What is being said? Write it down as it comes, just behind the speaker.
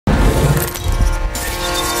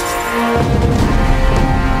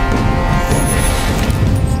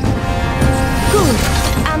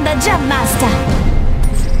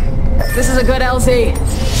a good LZ.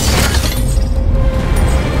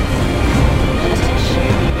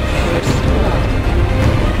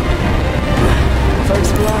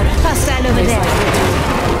 First blood. Hostile over there.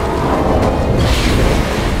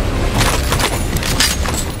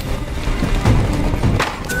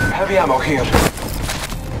 Heavy ammo here.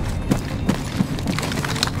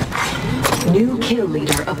 New kill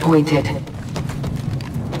leader appointed.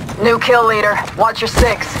 New kill leader. Watch your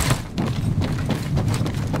six.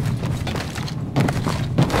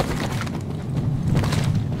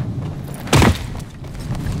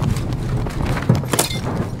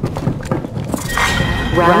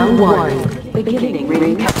 Round one. Beginning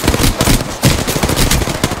ring.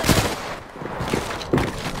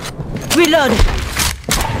 Reload.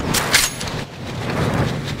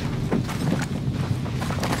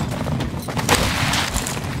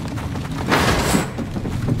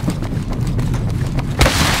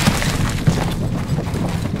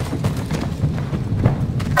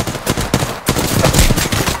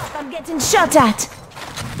 I'm getting shot at.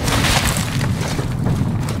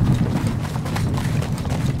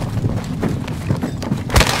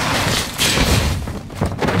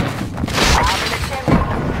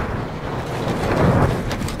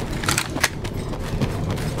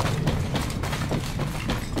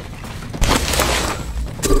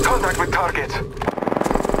 Contact with target.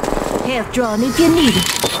 Health drawn if you need it.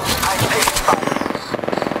 I take fire.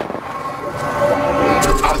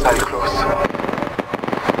 Hostile close.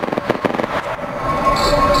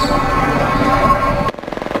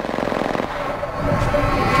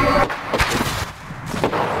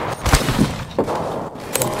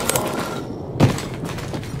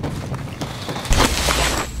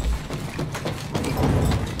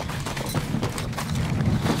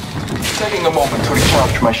 Taking a moment to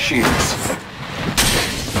recharge my shields.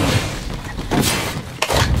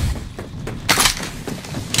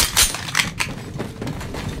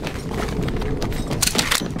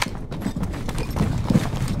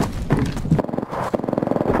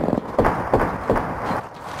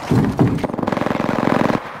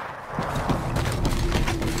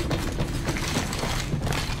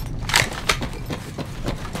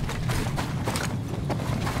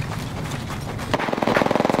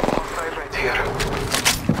 Right here.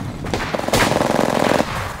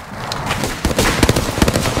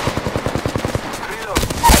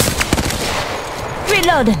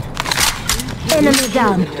 Reloading. Enemy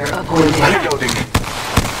down. Leader appointed. Reloading.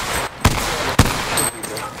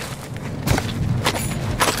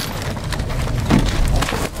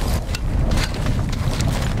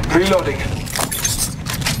 Reloading.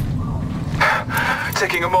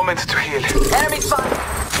 Taking a moment to heal. Enemy spotted.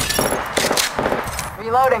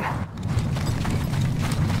 Reloading.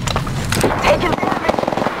 Taking damage.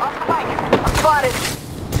 Off the bike. I'm spotted.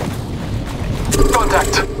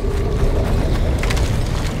 Contact.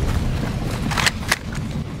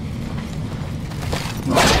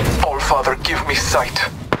 All Father, give me sight.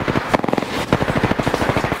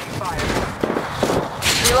 Fire.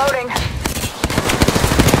 Reloading.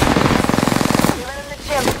 Even in the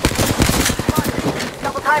gym. Spotted.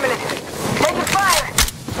 Double timing it. Taking fire.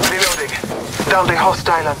 Reloading. Down the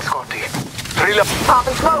hostile and Scotty. Reload.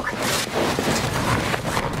 Popping smoke.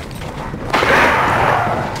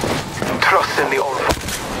 Trust in the old.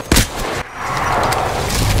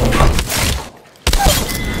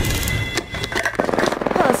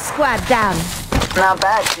 Whole squad down. Not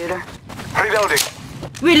bad, shooter. Reloading.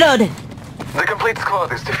 Reloading. The complete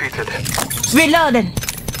squad is defeated. Reloading.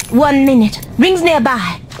 1 minute. Rings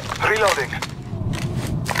nearby. Reloading.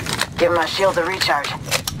 Give my shield a recharge.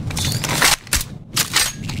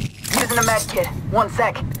 Using a med kit. 1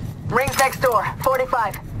 sec. Rings next door.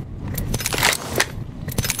 45.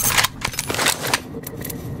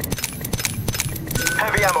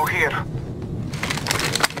 Heavy ammo here.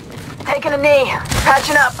 Taking a knee.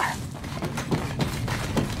 Patching up.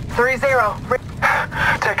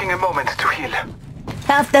 3-0. Taking a moment to heal.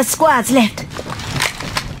 Half the squad's left.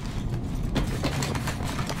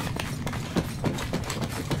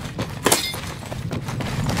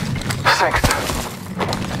 Thanks.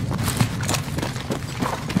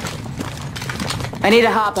 I need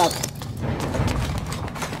a hop up.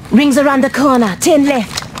 Rings around the corner. 10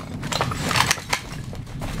 left.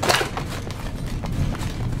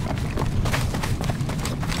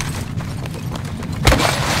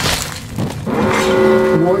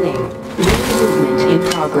 Warning. Ring movement in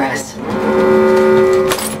progress.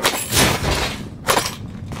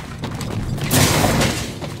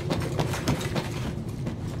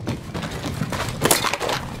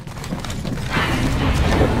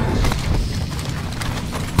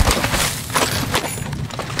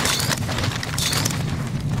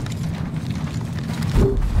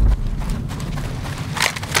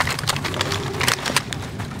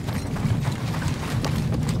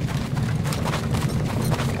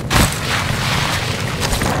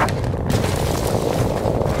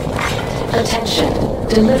 Attention,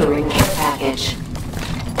 delivering care package.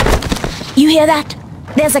 You hear that?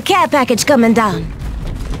 There's a care package coming down.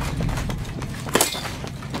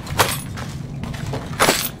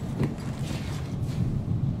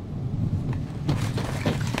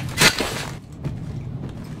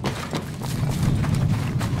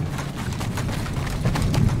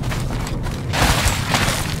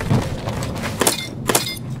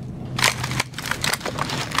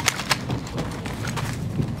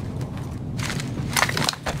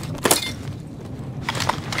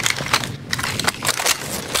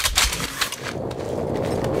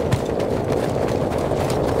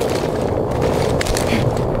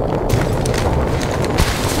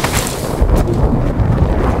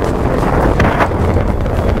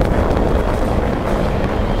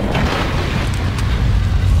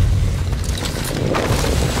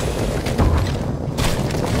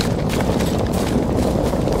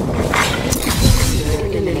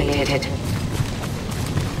 Eliminated.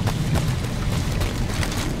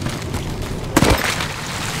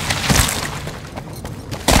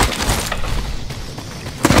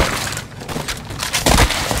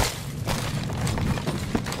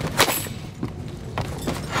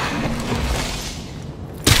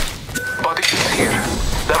 Body is here.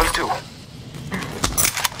 Level 2.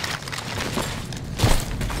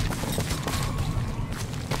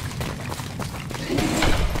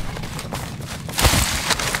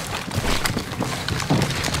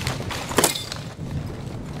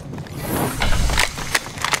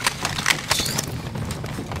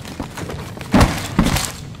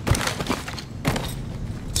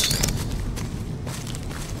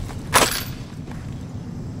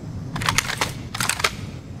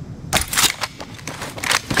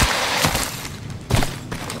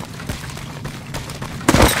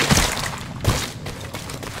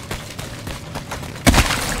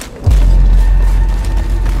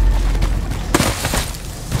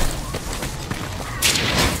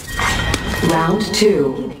 Round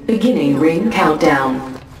 2. Beginning ring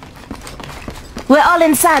countdown. We're all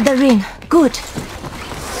inside the ring. Good.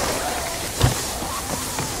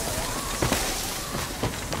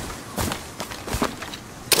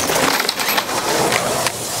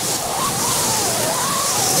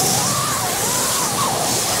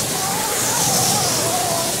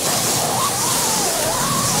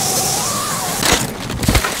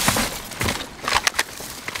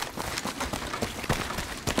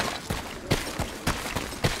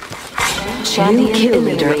 New kill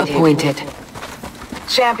leader appointed.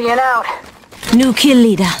 Champion out. New kill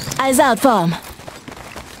leader. Eyes out for him.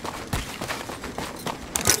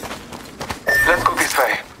 Let's go this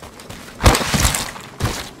way.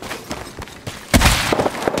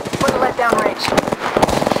 Put the letdown range.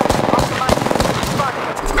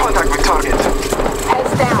 Contact with target.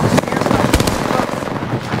 Heads down.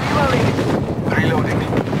 Reloading. Reloading.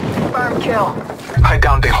 Firm kill. I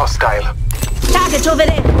downed the hostile. Target over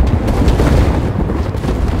there.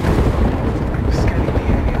 Scanning the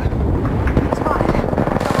area. Spotted.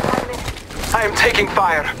 I am taking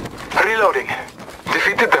fire. Reloading.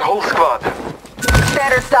 Defeated the whole squad.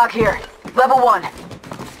 Standard stock here. Level 1.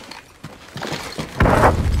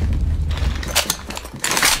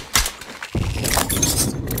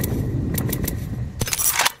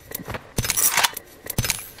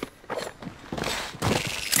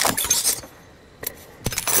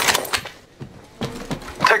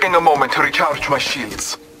 Taking a moment to recharge my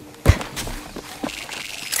shields.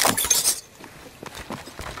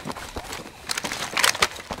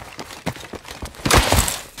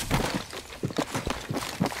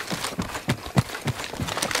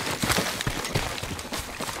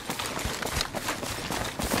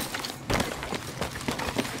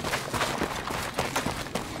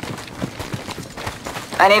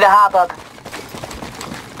 I need a hop up.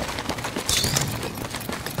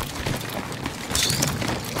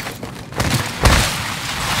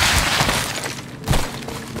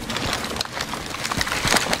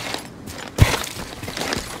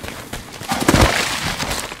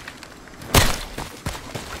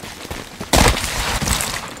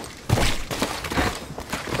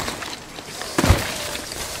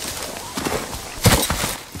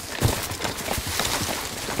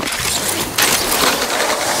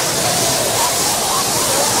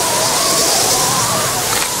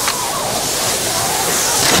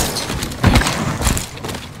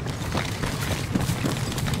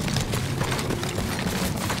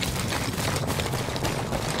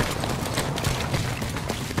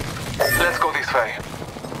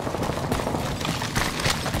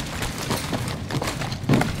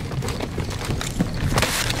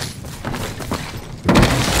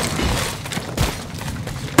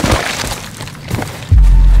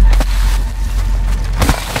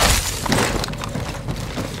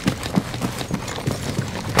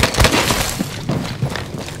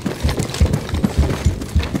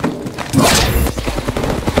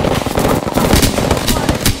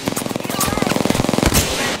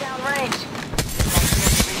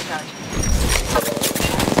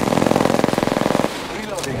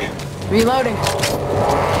 Reloading.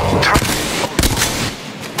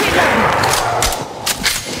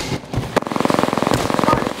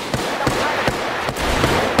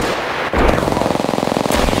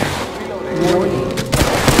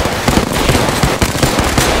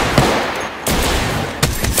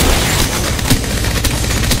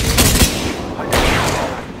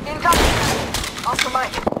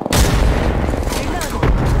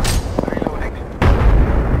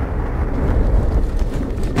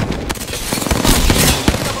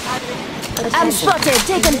 I'm spotted,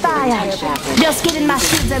 taking fire. Just giving my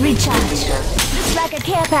shields a recharge. Looks like a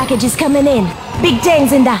care package is coming in. Big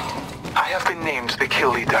things in that. I have been named the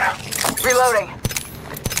kill leader. Reloading.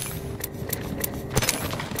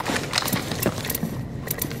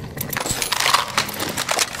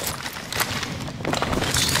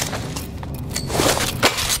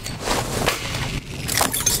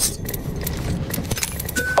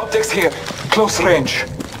 Optics here. Close range.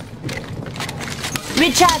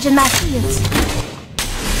 Recharging my shields.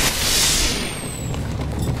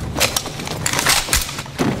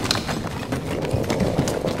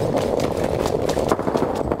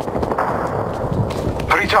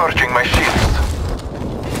 Recharging my shields.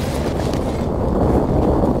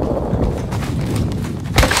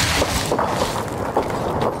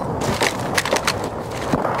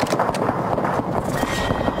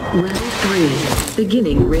 Round 3.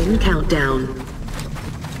 Beginning ring countdown.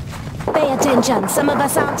 Pay attention, some of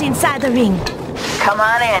us aren't inside the ring. Come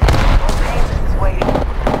on in. Hayes is waiting.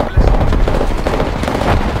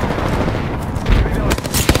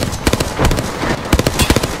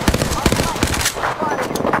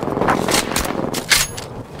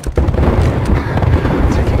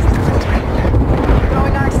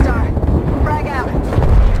 Throwing Arc Star. Frag out.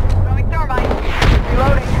 Throwing Thermite.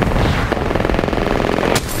 Reloading.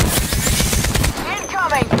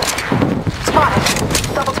 Incoming. Spotted.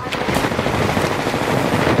 Double time.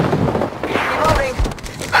 Reloading.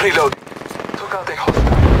 Reload. Took out a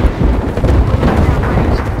hostile.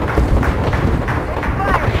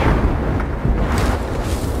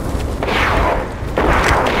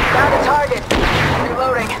 Down to target.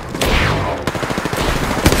 Reloading.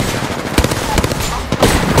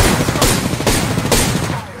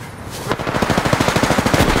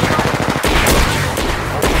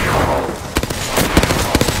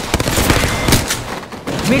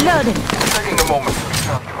 Reloading. Taking a moment to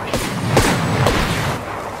recharge my shields.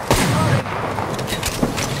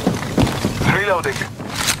 Reloading.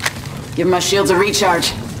 Give my shields a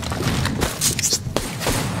recharge.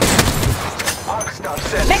 Arc Star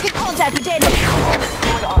set. Making contact with enemy. Deploying Arc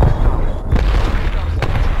Star.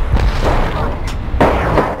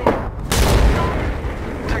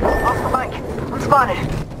 Off the mic. I'm spotted.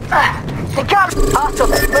 They got me. Hostile.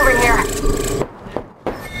 Moving here.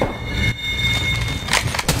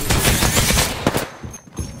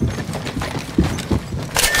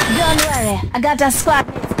 Don't worry, I got a squad.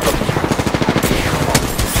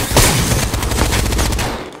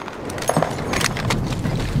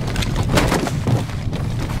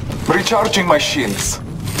 Recharging my shields.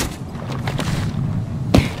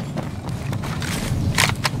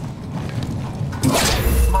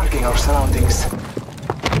 Marking our surroundings.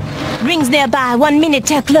 Rings nearby, 1 minute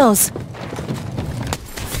till close.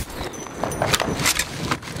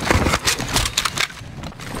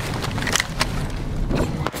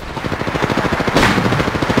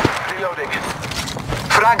 Reloading.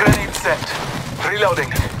 Frag grenade set. Reloading.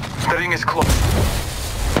 The ring is close.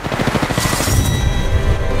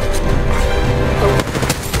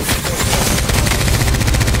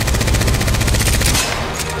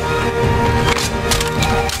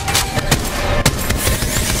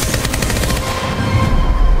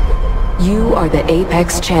 You are the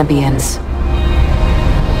Apex Champions.